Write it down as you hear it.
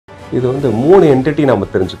இது வந்து 3 என்டிட்டி நம்ம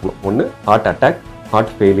தெரிஞ்சுக்கணும். ஒன்று heart attack,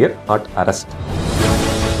 heart failure, heart arrest.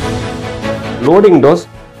 Loading dose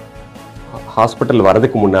hospital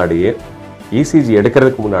வரதுக்கு முன்னாடியே, இசிஜி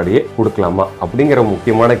எடுக்கிறதுக்கு முன்னாடியே கொடுக்கலாமா அப்படிங்கிற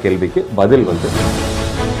முக்கியமான கேள்விக்கு பதில் வந்து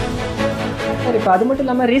சார், இப்போ அது மட்டும்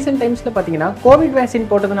இல்லாமல் ரீசெண்ட் டைம்ஸில் பார்த்தீங்கன்னா கோவிட் வேக்சின்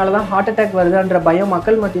போட்டதுனால தான் ஹார்ட் அட்டாக் வருதுன்ற பயம்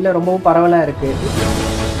மக்கள் மத்தியில் ரொம்பவும் பரவலாக இருக்குது.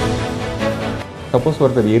 சப்போஸ்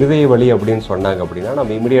ஒருத்தர் இருதய வலி அப்படின்னு சொன்னாங்க அப்படின்னா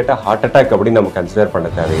நம்ம இமீடியட்டாக ஹார்ட் அட்டாக் அப்படின்னு நம்ம கன்சிடர் பண்ண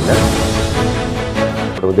தேவையில்லை.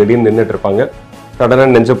 திடீர்னு நின்றுட்டு இருப்பாங்க, சடனாக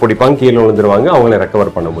நெஞ்ச பிடிப்பாங்க, கீழே விழுந்துருவாங்க, அவங்கள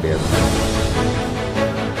ரெக்கவர் பண்ண முடியாது.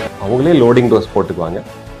 அவங்களே லோடிங் டோஸ் போட்டுக்குவாங்க.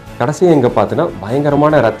 கடைசியாக எங்கே பார்த்தோன்னா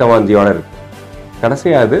பயங்கரமான ரத்த வாந்தியோட இருக்கு.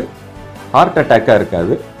 கடைசியாக அது ஹார்ட் அட்டாக்காக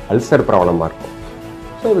இருக்காது, அல்சர் ப்ராப்ளமாக இருக்கும்.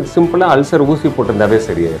 ஸோ அது சிம்பிளாக அல்சர் ஊசி போட்டிருந்தாவே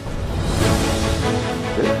சரியாயிருக்கும்.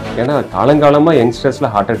 ஏன்னா காலங்காலமாக யங்ஸ்டர்ஸில்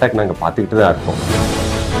ஹார்ட் அட்டாக் நாங்கள் பார்த்துக்கிட்டு தான் இருக்கோம்.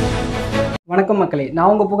 வணக்கம் மக்களே, நான்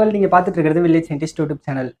உங்கள் புகழ். நீங்கள் பார்த்துட்டு இருக்கிறது வில்லேஜ் சயின்டிஸ்ட் யூடியூப்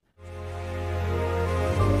சேனல்.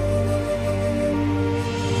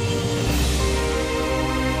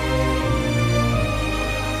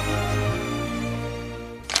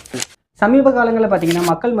 சமீப காலங்களில் பார்த்தீங்கன்னா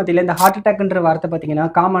மக்கள் மத்தியில் இந்த ஹார்ட் அட்டாக்ன்ற வார்த்தை பார்த்தீங்கன்னா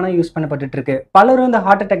காமனாக யூஸ் பண்ணப்பட்டு இருக்கு. பலரும் இந்த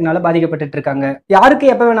ஹார்ட் அட்டாக்னால பாதிக்கப்பட்டு இருக்காங்க.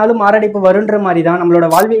 யாருக்கு எப்போ வேணாலும் மாரடைப்பு வருன்ற மாதிரி தான் நம்மளோட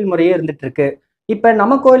வாழ்வியல் முறையே இருந்துட்டு இருக்கு. இப்போ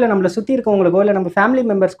நமக்கோ இல்லை நம்மளை சுற்றி இருக்கவங்களுக்கோ இல்லை நம்ம ஃபேமிலி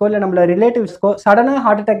மெம்பர்ஸ்க்கோ இல்லை நம்மளோட ரிலேட்டிவ்ஸ்க்கோ சடனாக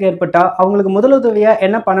ஹார்ட் அட்டாக் ஏற்பட்டால் அவங்களுக்கு முதலுதவியாக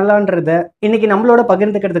என்ன பண்ணலான்றத இன்னைக்கு நம்மளோட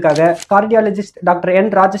பகிர்ந்துக்கிறதுக்காக கார்டியாலஜிஸ்ட்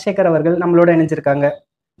Dr.N.Rajasekar அவர்கள் நம்மளோட இணைஞ்சிருக்காங்க.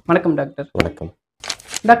 வணக்கம் டாக்டர். வணக்கம்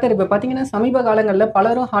டாக்டர். இப்போ பார்த்தீங்கன்னா சமீப காலங்களில்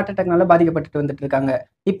பலரும் ஹார்ட் அட்டாக்னால பாதிக்கப்பட்டு வந்துட்டு இருக்காங்க.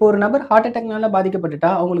 இப்போ ஒரு நபர் ஹார்ட் அட்டாக்னால பாதிக்கப்பட்டுட்டா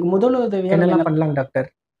அவங்களுக்கு முதலுதவியாக என்னெல்லாம் பண்ணலாம் டாக்டர்?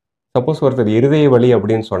 சப்போஸ் ஒருத்தர் இருதய வலி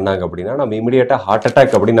அப்படின்னு சொன்னாங்க அப்படின்னா நம்ம இமீடியட்டாக ஹார்ட்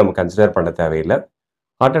அட்டாக் அப்படின்னு நம்ம கன்சிடர் பண்ண தேவையில்லை.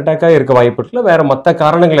 ஹார்ட் அட்டாக்காக இருக்க வாய்ப்பு இருக்குல்ல, வேற மற்ற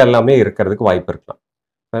காரணங்கள் எல்லாமே இருக்கிறதுக்கு வாய்ப்பு இருக்கலாம்.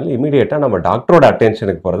 அதனால இமீடியட்டாக நம்ம டாக்டரோட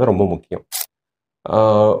அட்டென்ஷனுக்கு போகிறது ரொம்ப முக்கியம்.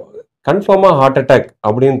 கன்ஃபார்மாக ஹார்ட் அட்டாக்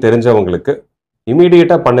அப்படின்னு தெரிஞ்சவங்களுக்கு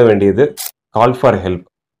இமீடியட்டாக பண்ண வேண்டியது கால் ஃபார் ஹெல்ப்.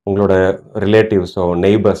 உங்களோட ரிலேட்டிவ்ஸோ,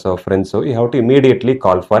 நெய்பர்ஸோ, ஃப்ரெண்ட்ஸோ, you have to immediately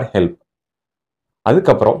call for help.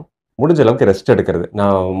 அதுக்கப்புறம் முடிஞ்ச அளவுக்கு ரெஸ்ட் எடுக்கிறது.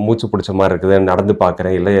 நான் மூச்சு பிடிச்ச மாதிரி இருக்குது, நடந்து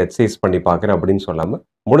பார்க்குறேன், இல்லை எக்ஸசைஸ் பண்ணி பார்க்குறேன் அப்படின்னு சொல்லாமல்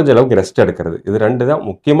முடிஞ்ச அளவுக்கு ரெஸ்ட் எடுக்கிறது. இது 2 தான்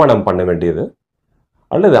முக்கியமாக நம்ம பண்ண வேண்டியது.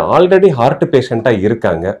 அல்லது ஆல்ரெடி ஹார்ட் பேஷண்ட்டாக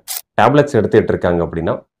இருக்காங்க, டேப்லெட்ஸ் எடுத்துகிட்டு இருக்காங்க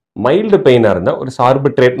அப்படின்னா மைல்டு பெயினாக இருந்தால் ஒரு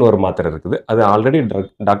சார்பிட்ரேட்னு ஒரு மாத்திரை இருக்குது, அது ஆல்ரெடி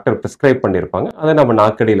டாக்டர் ப்ரிஸ்கிரைப் பண்ணியிருப்பாங்க. அதை நம்ம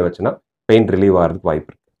நாக்கடியில் வச்சுன்னா பெயின் ரிலீவ் ஆகிறதுக்கு வாய்ப்பு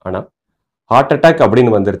இருக்குது. ஆனால் ஹார்ட் அட்டாக்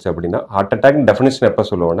அப்படின்னு வந்துருச்சு அப்படின்னா, ஹார்ட் அட்டாக் டெஃபினிஷன் எப்போ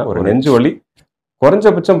சொல்லுவோம்னா, ஒரு நெஞ்சு வலி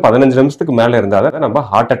குறைஞ்சபட்சம் 15 நிமிஷத்துக்கு மேலே இருந்தால் தான் நம்ம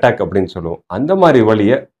ஹார்ட் அட்டாக் அப்படின்னு சொல்லுவோம். அந்த மாதிரி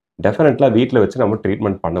வலியை டெஃபினெட்லாக வீட்டில் வச்சு நம்ம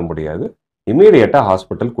ட்ரீட்மெண்ட் பண்ண முடியாது. இமீடியட்டாக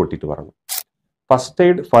ஹாஸ்பிட்டல் கூட்டிகிட்டு வரணும். First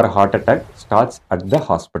eight for heart attack starts at the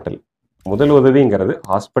hospital. முதல் உதவிங்கிறது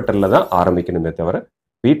ஹாஸ்பிட்டலில் தான் ஆரம்பிக்கணுமே தவிர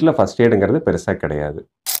வீட்டில் ஃபர்ஸ்ட் எய்டுங்கிறது பெருசாக கிடையாது.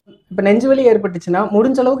 இப்போ நெஞ்சு வலி ஏற்பட்டுச்சுன்னா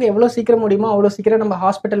முடிஞ்ச அளவுக்கு எவ்வளோ சீக்கிரம் முடியுமோ அவ்வளோ சீக்கிரம் நம்ம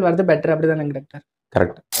ஹாஸ்பிட்டல் வரது better, அப்படிதானங்க doctor?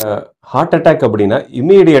 Correct. Heart attack அப்படின்னா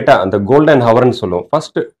இமீடியட்டாக அந்த கோல்டன் ஹவர்னு சொல்லுவோம்.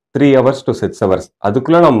 ஃபர்ஸ்ட் 3 hours to 6 hours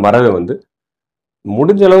அதுக்குள்ளே நம்ம வரது வந்து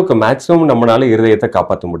முடிஞ்ச அளவுக்கு மேக்ஸிமம் நம்மளால இருதயத்தை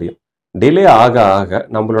காப்பாற்ற முடியும். டிலே ஆக ஆக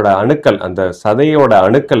நம்மளோட அணுக்கள், அந்த சதையோட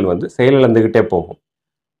அணுக்கள் வந்து செயலிழந்துக்கிட்டே போகும்.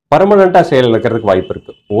 பர்மனண்ட்டாக செயலிழக்கிறதுக்கு வாய்ப்பு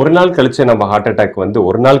இருக்குது. ஒரு நாள் கழிச்சு நம்ம ஹார்ட் அட்டாக் வந்து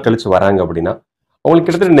ஒரு நாள் கழிச்சு வராங்க அப்படின்னா அவங்களுக்கு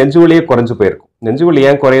கிட்டத்தட்ட நெஞ்சு வலியே குறைஞ்சு போயிருக்கும். நெஞ்சு வலி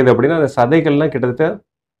ஏன் குறையுது அப்படின்னா அந்த சதைகள்லாம் கிட்டத்தட்ட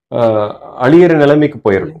அழியிற நிலைமைக்கு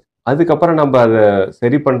போயிருக்கும். அதுக்கப்புறம் நம்ம அதை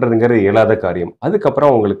சரி பண்ணுறதுங்கிறது இயலாத காரியம்.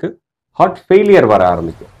 அதுக்கப்புறம் அவங்களுக்கு ஹார்ட் ஃபெயிலியர் வர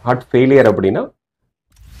ஆரம்பிக்கும். ஹார்ட் ஃபெயிலியர் அப்படின்னா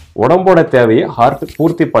உடம்போட தேவையை ஹார்ட்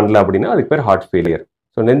பூர்த்தி பண்ணல அப்படின்னா அதுக்கு பேர் ஹார்ட் ஃபெயிலியர்.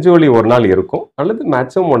 ஸோ நெஞ்சு வலி ஒரு நாள் இருக்கும், அல்லது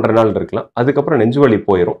மேக்ஸிமம் 1.5 நாள் இருக்கலாம். அதுக்கப்புறம் நெஞ்சு வலி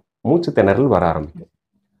போயிடும், மூச்சு திணறல் வர ஆரம்பிக்கும்.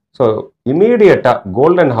 ஸோ இமீடியட்டாக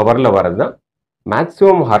கோல்டன் ஹவரில் வரது தான்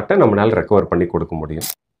மேக்ஸிமம் ஹார்ட்டை நம்மளால் ரெக்கவர் பண்ணி கொடுக்க முடியும்.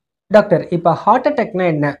 டாக்டர், இப்போ ஹார்ட் அட்டாக்னா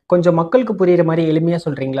என்ன, கொஞ்சம் மக்களுக்கு புரியுற மாதிரி எளிமையாக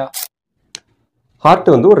சொல்கிறீங்களா?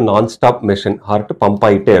 ஹார்ட் வந்து ஒரு நான் ஸ்டாப் மெஷின். ஹார்ட் பம்ப்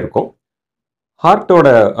ஆகிட்டே இருக்கும். ஹார்ட்டோட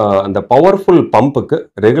அந்த பவர்ஃபுல் பம்புக்கு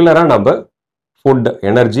ரெகுலராக நம்ம ஃபுட்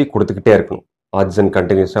எனர்ஜி கொடுத்துக்கிட்டே இருக்கணும். ஆக்சிஜன்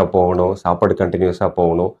கண்டினியூஸாக போகணும், சாப்பாடு கண்டினியூஸாக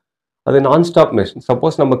போகணும். அது நான் ஸ்டாப் மெஷின்.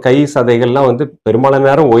 சப்போஸ் நம்ம கை சதைகள்லாம் வந்து பெரும்பாலான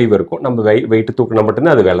நேரம் ஓய்வு இருக்கும், நம்ம வெயிட்டு தூக்கினா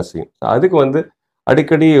மட்டும்தான் அது வேலை செய்யும். அதுக்கு வந்து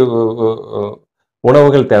அடிக்கடி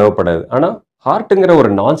உணவுகள் தேவைப்படாது. ஆனால் ஹார்ட்டுங்கிற ஒரு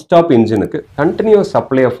நான் stop இன்ஜினுக்கு continuous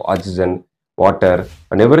supply of oxygen, water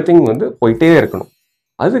and everything வந்து போயிட்டே இருக்கணும்.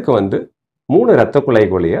 அதுக்கு வந்து 3 இரத்த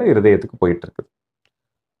குழாய்கள் வழியாக இருதயத்துக்கு போயிட்டு இருக்குது.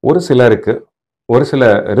 ஒரு சில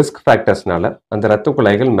ரிஸ்க் ஃபேக்டர்ஸ்னால அந்த இரத்த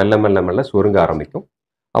குழாய்கள் மெல்ல மெல்ல மெல்ல சுருங்க ஆரம்பிக்கும்.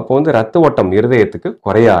 அப்போ வந்து ரத்த ஓட்டம் இருதயத்துக்கு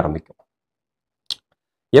குறைய ஆரம்பிக்கும்.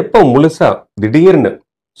 எப்போ முழுசா திடீர்னு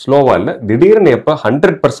ஸ்லோவா இல்லை, திடீர்னு எப்போ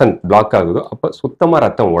 100% பிளாக் ஆகுதோ அப்போ சுத்தமாக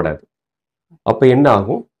ரத்தம் ஓடாது. அப்போ என்ன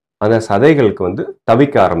ஆகும், அந்த சதைகளுக்கு வந்து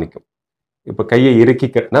தவிக்க ஆரம்பிக்கும். இப்போ கையை இறுக்கி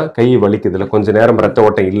கட்டினா கை வலிக்குதுல, கொஞ்ச நேரம் ரத்த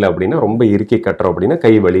ஓட்டம் இல்லை அப்படின்னா ரொம்ப இறுக்கி கட்டுறோம் அப்படின்னா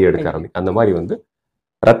கை வலி எடுக்க ஆரம்பிக்கும். அந்த மாதிரி வந்து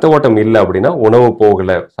ரத்த ஓட்டம் இல்லை அப்படின்னா, உணவு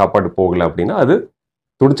போகலை, சாப்பாடு போகலை அப்படின்னா அது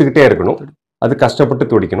துடிச்சுக்கிட்டே இருக்கணும், அது கஷ்டப்பட்டு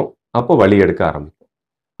துடிக்கணும், அப்போ வலி எடுக்க ஆரம்பிக்கும்.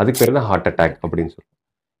 அதுக்கு பேர் தான் ஹார்ட் அட்டாக் அப்படின்னு சொல்லுவோம்.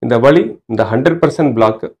 இந்த வலி, இந்த 100%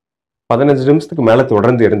 பிளாக் 15 நிமிஷத்துக்கு மேலே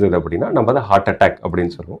தொடர்ந்து இருந்தது அப்படின்னா நம்ம அதை ஹார்ட் அட்டாக்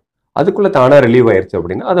அப்படின்னு சொல்லுவோம். அதுக்குள்ள தானா ரிலீவ் ஆயிருச்சு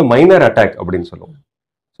அப்படின்னா அது மைனர் அட்டாக் அப்படின்னு சொல்லுவோம்.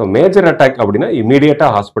 ஸோ மேஜர் அட்டாக் அப்படின்னா இமீடியட்டா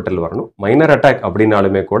ஹாஸ்பிட்டல் வரணும். மைனர் அட்டாக்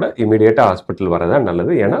அப்படின்னாலுமே கூட இமீடியட்டா ஹாஸ்பிட்டல் வரதான்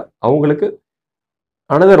நல்லது. ஏன்னா அவங்களுக்கு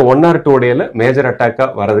அனதர் 1 or 2 டேல மேஜர் அட்டாக்கா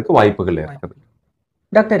வரதுக்கு வாய்ப்புகள் இருக்குது.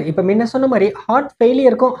 டாக்டர், இப்போ முன்ன சொன்ன மாதிரி ஹார்ட்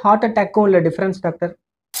ஃபெயிலியருக்கும் ஹார்ட் அட்டாக்கும் உள்ள டிஃபரன்ஸ் டாக்டர்?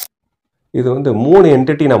 இது வந்து 3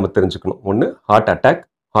 என்டிட்டி நம்ம தெரிஞ்சுக்கணும். ஒன்று heart attack,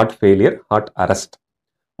 heart failure, heart arrest.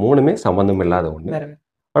 3மே சம்மந்தம் இல்லாத ஒன்று.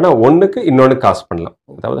 ஆனால் ஒன்றுக்கு இன்னொன்று காஸ் பண்ணலாம்.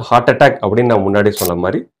 அதாவது ஹார்ட் அட்டாக் அப்படின்னு நான் முன்னாடி சொன்ன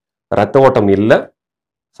மாதிரி ரத்த ஓட்டம் இல்லை,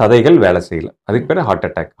 சதைகள் வேலை செய்யல, அதுக்கு பேர் ஹார்ட்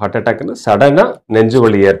அட்டாக். ஹார்ட் அட்டாக்னு சடனாக நெஞ்சு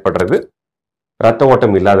வலி ஏற்படுறது, ரத்த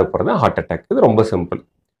ஓட்டம் இல்லாத போகிறது ஹார்ட் அட்டாக். இது ரொம்ப சிம்பிள்.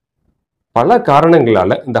 பல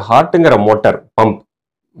காரணங்களால இந்த ஹார்ட்டுங்கிற மோட்டார் பம்ப்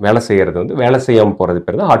வேலை செய்யறது வந்து வேலை செய்யாமல் போகிறது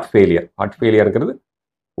பேர் தான் ஹார்ட் ஃபெயிலியர். ஹார்ட் ஃபெயிலியருங்கிறது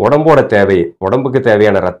உடம்போட தேவையை, உடம்புக்கு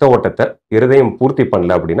தேவையான ரத்த ஓட்டத்தை இருதயம் பூர்த்தி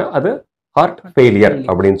பண்ணல அப்படின்னா அது ஹார்ட் ஃபெயிலியர்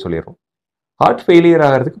அப்படின்னு சொல்லிடுறோம். ஹார்ட் ஃபெயிலியர்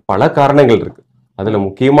ஆகிறதுக்கு பல காரணங்கள் இருக்கு. அதுல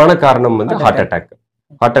முக்கியமான காரணம் வந்து ஹார்ட் அட்டாக்.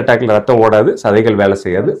 ஹார்ட் அட்டாக்ல ரத்தம் ஓடாது, சதைகள் வேலை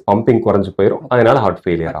செய்யாது, பம்பிங் குறைஞ்சு போயிடும், அதனால ஹார்ட்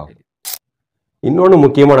ஃபெயிலியர் ஆகும். இன்னொன்று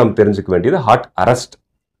முக்கியமாக நம்ம தெரிஞ்சுக்க வேண்டியது ஹார்ட் அரெஸ்ட்.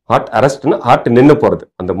 ஹார்ட் அரெஸ்ட்னா ஹார்ட் நின்று போகிறது,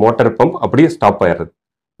 அந்த மோட்டார் பம்ப் அப்படியே ஸ்டாப் ஆயிடுறது.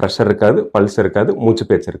 ப்ரெஷர் இருக்காது, பல்ஸ் இருக்காது, மூச்சு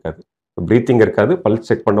பேச்சு இருக்காது, ப்ரீத்திங் இருக்காது, பல்ஸ்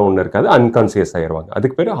செக் பண்ண ஒன்று இருக்காது, அன்கான்சியஸ் ஆயிடுவாங்க.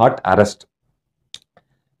 அதுக்கு பேர் ஹார்ட் அரெஸ்ட்.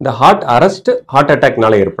 இந்த ஹார்ட் அரெஸ்ட் ஹார்ட்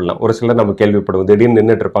அட்டாக்னால ஏற்படலாம். ஒரு சிலர் நம்ம கேள்விப்படுவோம், திடீர்னு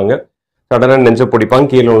நின்றுட்டு இருப்பாங்க, சடனாக நெஞ்ச பிடிப்பாங்க,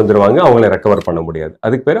 கீழே விழுந்துருவாங்க, அவங்கள ரெக்கவர் பண்ண முடியாது.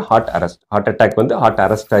 அதுக்கு பேர் ஹார்ட் அரெஸ்ட். ஹார்ட் அட்டாக் வந்து ஹார்ட்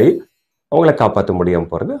அரெஸ்ட் ஆகி அவங்கள காப்பாற்ற முடியாமல்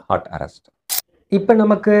போகிறது ஹார்ட் அரெஸ்ட். இப்போ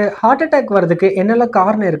நமக்கு ஹார்ட் அட்டாக் வர்றதுக்கு என்னெல்லாம்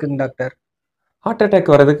காரணம் இருக்குங்க டாக்டர்? ஹார்ட்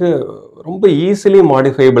அட்டாக் வர்றதுக்கு ரொம்ப ஈஸிலி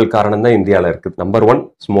மாடிஃபைபிள் காரணம் தான் இந்தியாவில் இருக்குது. Number 1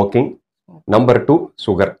 smoking, number 2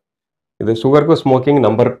 sugar. இது சுகருக்கும் ஸ்மோக்கிங்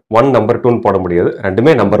நம்பர் 1 நம்பர் 2ன்னு போட முடியாது,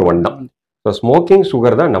 ரெண்டுமே நம்பர் 1 தான். ஸோ ஸ்மோக்கிங்,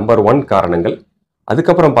 சுகர் தான் நம்பர் 1 காரணங்கள்.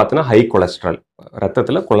 அதுக்கப்புறம் பார்த்தோன்னா ஹை கொலஸ்ட்ரால்,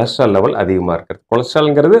 ரத்தத்தில் கொலஸ்ட்ரால் லெவல் அதிகமாக இருக்குது.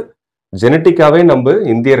 கொலஸ்ட்ரால்ங்கிறது ஜெனட்டிக்காகவே நம்ம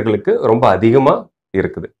இந்தியர்களுக்கு ரொம்ப அதிகமாக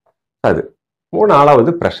இருக்குது. அது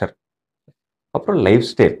 3வது ப்ரெஷர். அப்புறம் life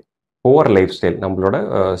style, poor life style, நம்மளோட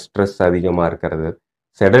ஸ்ட்ரெஸ் அதிகமாக இருக்கிறது,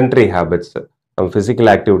 செடன்ட்ரி ஹேபிட்ஸ், நம்ம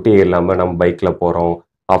ஃபிசிக்கல் ஆக்டிவிட்டியே இல்லாமல் நம்ம பைக்கில் போகிறோம்,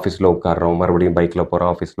 ஆஃபீஸில் உட்காடுறோம், மறுபடியும் பைக்கில்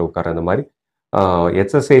போகிறோம், ஆஃபீஸில் உட்கார, இந்த மாதிரி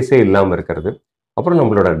எக்ஸசைஸே இல்லாமல் இருக்கிறது. அப்புறம்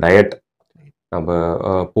நம்மளோட டயட், நம்ம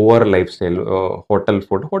poor life style, hotel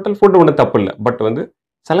food ஒன்றும் தப்பு இல்லை, பட் வந்து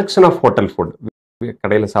செலெக்ஷன் ஆஃப் ஹோட்டல் ஃபுட்,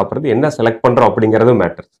 கடையில் சாப்பிட்றது என்ன செலக்ட் பண்ணுறோம் அப்படிங்கிறதும்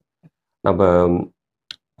மேட்டர்ஸ். நம்ம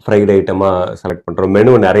ஃப்ரைட் ஐட்டமாக செலக்ட் பண்ணுறோம்,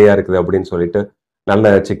 மெனு நிறையா இருக்குது அப்படின்னு சொல்லிட்டு நல்ல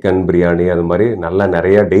சிக்கன் பிரியாணி அது மாதிரி நல்லா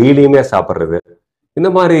நிறைய டெய்லியுமே சாப்பிட்றது, இந்த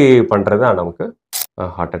மாதிரி பண்ணுறது தான் நமக்கு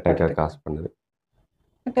ஹார்ட் அட்டாக்கை காஸ் பண்ணுது.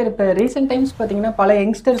 டாக்டர், இப்போ ரீசெண்ட் டைம்ஸ் பார்த்தீங்கன்னா பல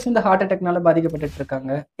யங்ஸ்டர்ஸ் இந்த ஹார்ட் அட்டாக்னால பாதிக்கப்பட்டு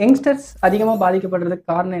இருக்காங்க. யங்ஸ்டர்ஸ் அதிகமாக பாதிக்கப்படுறதுக்கு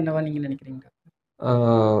காரணம் என்னவா நீங்கள் நினைக்கிறீங்க?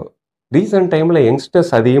 ரீசெண்ட் டைமில்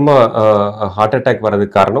யங்ஸ்டர்ஸ் அதிகமாக ஹார்ட் அட்டாக்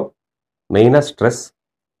வர்றதுக்கு காரணம் மெயினாக stress,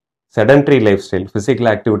 sedentary life style, physical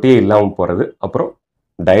ஆக்டிவிட்டியே இல்லாமல் போகிறது, அப்புறம்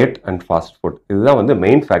டயட் அண்ட் ஃபாஸ்ட் ஃபுட், இதுதான் வந்து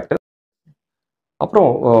மெயின் ஃபேக்டர். அப்புறம்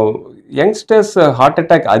யங்ஸ்டர்ஸ் ஹார்ட்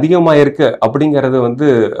அட்டாக் அதிகமாக இருக்கு அப்படிங்கிறது வந்து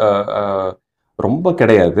ரொம்ப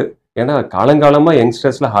கிடையாது. ஏன்னா காலங்காலமாக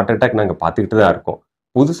யங்ஸ்டர்ஸில் ஹார்ட் அட்டாக் நாங்கள் பார்த்துக்கிட்டு தான் இருக்கோம்.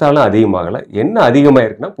 புதுசாலாம் அதிகமாகலை. என்ன அதிகமாக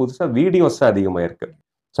இருக்குன்னா புதுசாக வீடியோஸ் தான் அதிகமாக இருக்கு.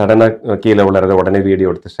 சடனாக கீழே விழுறத உடனே வீடியோ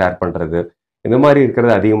எடுத்து ஷேர் பண்ணுறது, இந்த மாதிரி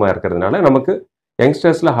இருக்கிறது அதிகமாக இருக்கிறதுனால நமக்கு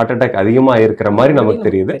யங்ஸ்டர்ஸில் ஹார்ட் அட்டாக் அதிகமாக இருக்கிற மாதிரி நமக்கு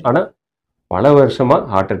தெரியுது. ஆனால் பல வருஷமாக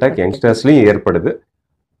ஹார்ட் அட்டாக் யங்ஸ்டர்ஸ்லையும் ஏற்படுது.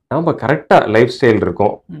 நாம் கரெக்டாக லைஃப் ஸ்டைல்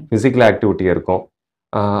இருக்கோம், ஃபிசிக்கல் ஆக்டிவிட்டி இருக்கும்,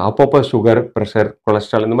 அப்பப்போ சுகர், ப்ரெஷர்,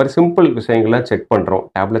 கொலஸ்ட்ரால், இந்த மாதிரி சிம்பிள் விஷயங்கள்லாம் செக் பண்ணுறோம்,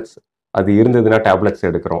 டேப்லெட்ஸ் அது இருந்ததுன்னா டேப்லெட்ஸ்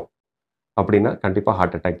எடுக்கிறோம் அப்படின்னா கண்டிப்பாக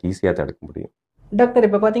ஹார்ட் அட்டாக் ஈஸியாக தடுக்க முடியும். டாக்டர்,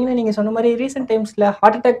 இப்போ பார்த்தீங்கன்னா நீங்கள் சொன்ன மாதிரி ரீசெண்ட் டைம்ஸில்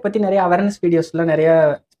ஹார்ட் அட்டாக் பற்றி நிறைய அவேர்னஸ் வீடியோஸ்லாம் நிறைய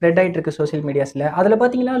ஸ்ப்ரெட் ஆகிட்டு இருக்கு சோஷியல் மீடியாஸில். அதில்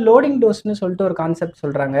பார்த்தீங்கன்னா லோடிங் டோஸ்ன்னு சொல்லிட்டு ஒரு கான்செப்ட்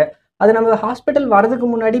சொல்கிறாங்க. அது நம்ம ஹாஸ்பிட்டல் வரதுக்கு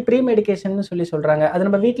முன்னாடி ப்ரீ மெடிக்கேஷன் சொல்லி சொல்கிறாங்க. அது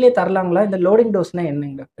நம்ம வீட்டிலேயே தரலாங்களா? இந்த லோடிங் டோஸ்னால்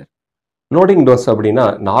என்னங்க டாக்டர்? லோடிங் டோஸ் அப்படின்னா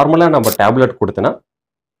நார்மலாக நம்ம டேப்லெட் கொடுத்தனா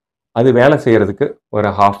அது வேலை செய்கிறதுக்கு ஒரு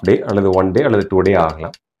ஹாஃப் டே அல்லது 1 டே அல்லது 2 டே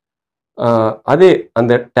ஆகலாம். அதே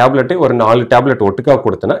அந்த டேப்லெட்டை ஒரு 4 டேப்லெட் ஒட்டுக்காக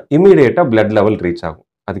கொடுத்தனா இமீடியட்டாக பிளட் லெவல் ரீச் ஆகும்.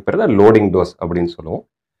 அதுக்கு பிறகு தான் லோடிங் டோஸ் அப்படின்னு சொல்லுவோம்.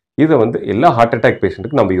 இதை வந்து எல்லா ஹார்ட் அட்டாக்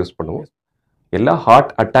பேஷண்ட்டுக்கு நம்ம யூஸ் பண்ணுவோம். எல்லா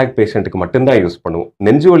ஹார்ட் அட்டாக் பேஷண்ட்டுக்கு மட்டும்தான் யூஸ் பண்ணுவோம்,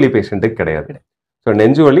 நெஞ்சு வலி பேஷண்ட்டுக்கு கிடையாது. ஸோ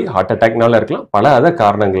நெஞ்சு வலி ஹார்ட் அட்டாக்னால இருக்கலாம், பல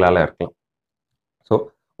காரணங்களால இருக்கலாம். ஸோ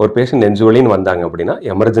ஒரு பேஷண்ட் நெஞ்சு வலின்னு வந்தாங்க அப்படின்னா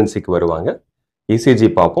எமர்ஜென்சிக்கு வருவாங்க, இசிஜி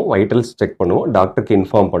பார்ப்போம், வைட்டல்ஸ் செக் பண்ணுவோம், டாக்டருக்கு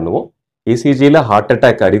இன்ஃபார்ம் பண்ணுவோம். இசிஜியில் ஹார்ட்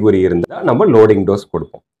அட்டாக் அறிகுறி இருந்தால் நம்ம லோடிங் டோஸ்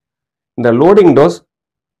கொடுப்போம். இந்த லோடிங் டோஸ்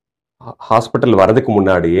ஹாஸ்பிட்டல் வரதுக்கு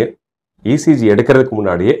முன்னாடியே, இசிஜி எடுக்கிறதுக்கு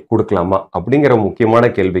முன்னாடியே கொடுக்கலாமா அப்படிங்கிற முக்கியமான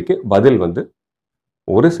கேள்விக்கு பதில் வந்து,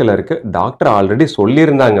 ஒரு சிலருக்கு டாக்டர் ஆல்ரெடி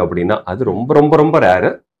சொல்லியிருந்தாங்க அப்படின்னா, அது ரொம்ப ரொம்ப ரொம்ப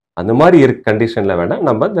ரேரு. அந்த மாதிரி கண்டிஷனில் வேணால்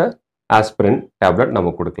நம்ம இந்த ஆஸ்பிரின் டேப்லெட் நம்ம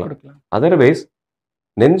கொடுக்கலாம். அதர்வைஸ்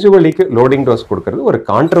நெஞ்சு வலிக்கு லோடிங் டோஸ் கொடுக்கறது ஒரு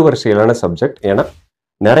கான்ட்ரவர்ஷியலான சப்ஜெக்ட். ஏன்னா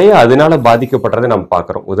நிறைய அதனால பாதிக்கப்படுறதை நம்ம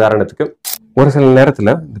பார்க்குறோம். உதாரணத்துக்கு ஒரு சில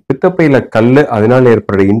நேரத்தில் இந்த பித்தப்பையில கல் அதனால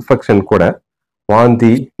ஏற்படுற இன்ஃபெக்ஷன் கூட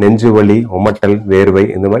வாந்தி, நெஞ்சு வலி, ஒமட்டல், வேர்வை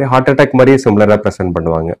இந்த மாதிரி ஹார்ட் அட்டாக் மாதிரியே சிமிலராக ப்ரெசென்ட்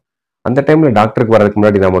பண்ணுவாங்க. அந்த டைமில் டாக்டருக்கு வரதுக்கு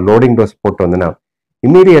முன்னாடி நம்ம லோடிங் டோஸ் போட்டு வந்தோன்னா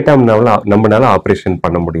இம்மீடியட்டாக நம்மளால ஆப்ரேஷன்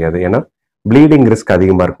பண்ண முடியாது. ஏன்னா ப்ளீடிங் ரிஸ்க்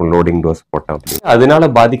அதிகமாக இருக்கும் லோடிங் டோஸ் போட்டோம் அப்படி. அதனால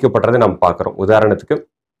பாதிக்கப்படுறதை நம்ம பார்க்குறோம். உதாரணத்துக்கு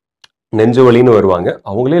நெஞ்சு வலின்னு வருவாங்க,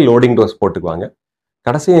 அவங்களே லோடிங் டோஸ் போட்டுக்குவாங்க.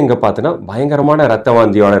 கடைசியாக எங்கே பார்த்தோன்னா பயங்கரமான ரத்த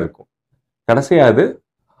வாந்தியோட இருக்கும். கடைசியாக அது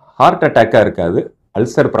ஹார்ட் அட்டாக்காக இருக்காது,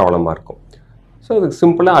 அல்சர் ப்ராப்ளமாக இருக்கும். ஸோ அதுக்கு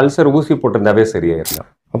சிம்பிளாக அல்சர் ஊசி போட்டிருந்தாவே சரியாயிருந்தோம்.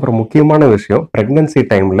 அப்புறம் முக்கியமான விஷயம், ப்ரெக்னன்சி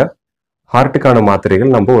டைமில் ஹார்ட்டுக்கான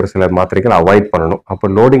மாத்திரைகள் நம்ம ஒரு சில மாத்திரைகள் அவாய்ட் பண்ணணும். அப்போ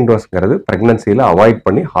லோடிங் டோஸ்ங்கிறது ப்ரெக்னன்சியில் அவாய்ட்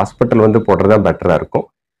பண்ணி ஹாஸ்பிட்டல் வந்து போடுறது தான் பெட்டராக இருக்கும்.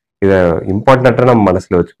 இதை இம்பார்ட்டண்ட்டாக நம்ம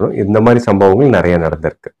மனசில் வச்சுக்கணும். இந்த மாதிரி சம்பவங்கள் நிறைய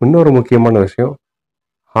நடந்திருக்கு. இன்னொரு முக்கியமான விஷயம்,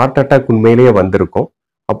 ஹார்ட் அட்டாக் உண்மையிலேயே வந்திருக்கும்.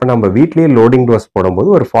 அப்போ நம்ம வீட்லேயே லோடிங் டோஸ் போடும்போது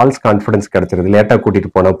ஒரு ஃபால்ஸ் கான்ஃபிடன்ஸ் கிடைச்சிருது. லேட்டாக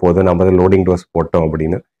கூட்டிகிட்டு போனால் போதும், நம்ம அதை லோடிங் டோஸ் போட்டோம்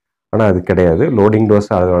அப்படின்னு. ஆனால் அது கிடையாது. லோடிங் டோஸ்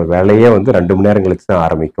அதோட வேலையே வந்து 2 மணி நேரம் கழிச்சு தான்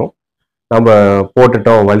ஆரம்பிக்கும். நம்ம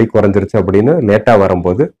போட்டுட்டோம், வலி குறைஞ்சிருச்சு அப்படின்னு லேட்டாக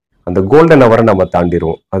வரும்போது அந்த கோல்டன் ஹவரை நம்ம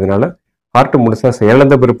தாண்டிடுவோம். அதனால ஹார்ட் முழுசாக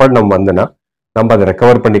செயலந்த பிற்பாடு நம்ம வந்தோன்னா நம்ம அதை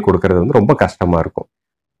ரெக்கவர் பண்ணி கொடுக்கறது வந்து ரொம்ப கஷ்டமாக இருக்கும்.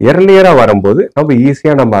 எர்லியராக வரும்போது நம்ம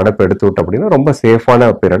ஈஸியாக நம்ம அடப்பு எடுத்து விட்டோம் அப்படின்னா ரொம்ப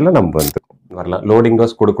சேஃபான பீரியடில் நம்ம வந்து வரலாம். லோடிங்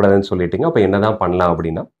டோஸ் கொடுக்கூடாதுன்னு சொல்லிட்டீங்க, அப்போ என்னதான் பண்ணலாம்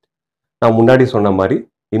அப்படின்னா, நான் முன்னாடி சொன்ன மாதிரி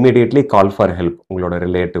இமீடியட்லி கால் ஃபார் ஹெல்ப். உங்களோட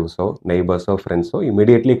ரிலேட்டிவ்ஸோ, நெய்பர்ஸோ, ஃப்ரெண்ட்ஸோ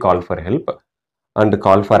immediately call for help and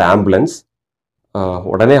call for ambulance.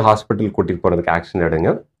 உடனே ஹாஸ்பிட்டல் கூட்டிகிட்டு போகிறதுக்கு ஆக்ஷன்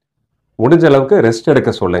எடுங்க. முடிஞ்ச அளவுக்கு ரெஸ்ட் எடுக்க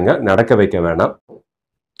சொல்லுங்க, நடக்க வைக்க வேணாம்.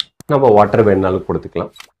 நம்ம வாட்டர் வேணாலும்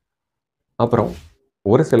கொடுத்துக்கலாம். அப்புறம்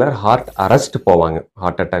ஒரு சிலர் ஹார்ட் அரெஸ்ட் போவாங்க.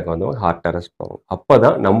 ஹார்ட் அட்டாக் வந்தவங்க ஹார்ட் அரெஸ்ட் போவாங்க. அப்போ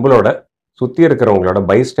தான் நம்மளோட சுற்றி இருக்கிறவங்களோட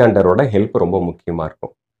பைஸ்டாண்டரோட ஹெல்ப் ரொம்ப முக்கியமாக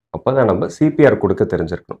இருக்கும். அப்போ தான் நம்ம சிபிஆர் கொடுக்க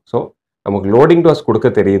தெரிஞ்சிருக்கணும். ஸோ நமக்கு லோடிங் டோஸ் கொடுக்க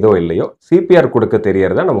தெரியுதோ இல்லையோ, சிபிஆர் கொடுக்க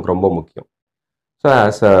தெரியறதா நமக்கு ரொம்ப முக்கியம். ஸோ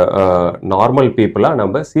ஆஸ் அ நார்மல் பீப்புளாக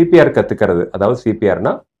நம்ம சிபிஆர் கற்றுக்கிறது, அதாவது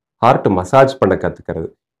சிபிஆர்னா ஹார்ட் மசாஜ் பண்ண கற்றுக்கிறது.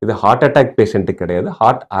 இது ஹார்ட் அட்டாக் பேஷண்ட்டுக்கு கிடையாது,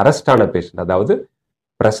 ஹார்ட் அரெஸ்டான பேஷண்ட், அதாவது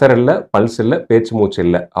ப்ரெஷர் இல்லை, பல்ஸ் இல்லை, பேச்சு மூச்சு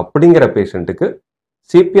இல்லை அப்படிங்கிற பேஷண்ட்டுக்கு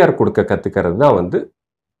சிபிஆர் கொடுக்க கற்றுக்கிறது தான் வந்து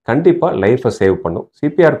கண்டிப்பாக லைஃப்பை சேவ் பண்ணும்.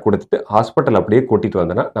 சிபிஆர் கொடுத்துட்டு ஹாஸ்பிட்டல் அப்படியே கூட்டிகிட்டு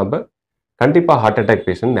வந்தோன்னா நம்ம கண்டிப்பாக ஹார்ட் அட்டாக்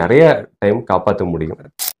பேஷண்ட் நிறைய டைம் காப்பாற்ற முடியும்.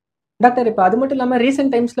 டாக்டர், இப்போ அது மட்டும் இல்லாமல்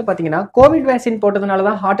ரீசெண்ட் டைம்ஸில் பார்த்தீங்கன்னா கோவிட் வேக்சின் போட்டதுனால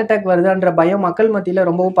தான் ஹார்ட் அட்டாக் வருதுன்ற பயம் மக்கள் மத்தியில்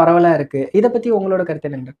ரொம்பவும் பரவலாக இருக்குது. இதை பற்றி உங்களோட கருத்து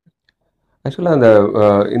என்னங்க டாக்டர்? ஆக்சுவலாக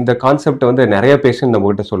இந்த கான்செப்ட் வந்து நிறைய பேஷண்ட்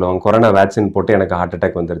நம்மகிட்ட சொல்லுவாங்க, கொரோனா வேக்சின் போட்டு எனக்கு ஹார்ட்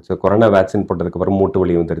அட்டாக் வந்துருச்சு, கொரோனா வேக்சின் போட்டதுக்கு அப்புறம் மூட்டு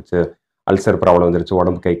வலி வந்துருச்சு, அல்சர் ப்ராப்ளம் வந்துருச்சு,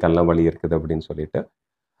 உடம்பு கை கால்லாம் வலி இருக்குது அப்படின்னு சொல்லிட்டு.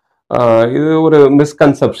 இது ஒரு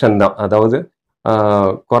மிஸ்கன்செப்ஷன் தான். அதாவது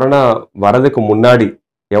கொரோனா வரதுக்கு முன்னாடி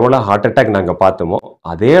எவ்வளோ ஹார்ட் அட்டாக் நாங்கள் பார்த்தோமோ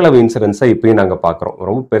அதே அளவு இன்சிடென்ஸை இப்பயும் நாங்கள் பார்க்குறோம்.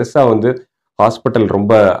 ரொம்ப பெருசாக வந்து ஹாஸ்பிட்டல்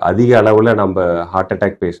ரொம்ப அதிக அளவில் நம்ம ஹார்ட்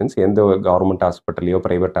அட்டாக் பேஷண்ட்ஸ் எந்த கவர்மெண்ட் ஹாஸ்பிட்டல்லையோ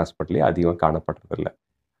ப்ரைவேட் ஹாஸ்பிட்டல்லையோ அதிகம் காணப்படுறதில்லை.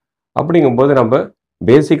 அப்படிங்கும்போது நம்ம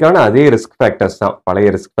பேசிக்கான அதே ரிஸ்க் ஃபேக்டர்ஸ் தான்,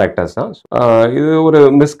 பழைய ரிஸ்க் ஃபேக்டர்ஸ் தான். இது ஒரு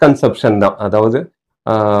மிஸ்கன்செப்ஷன் தான். அதாவது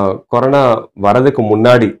கொரோனா வரதுக்கு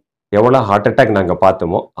முன்னாடி எவ்வளோ ஹார்ட் அட்டாக் நாங்கள்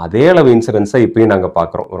பார்த்தோமோ அதே அளவு இன்சிடென்ஸை இப்பயும் நாங்கள்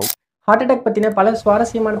பார்க்குறோம். ஹார்ட் அட்டாக் பற்றின பல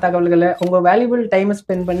சுவாரஸ்யமான தகவல்களை உங்கள் வேல்யூபிள் டைமை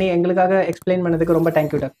ஸ்பெண்ட் பண்ணி எங்களுக்காக எக்ஸ்பிளைன் பண்ணதுக்கு ரொம்ப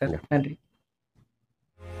தேங்க்யூ டாக்டர். நன்றி.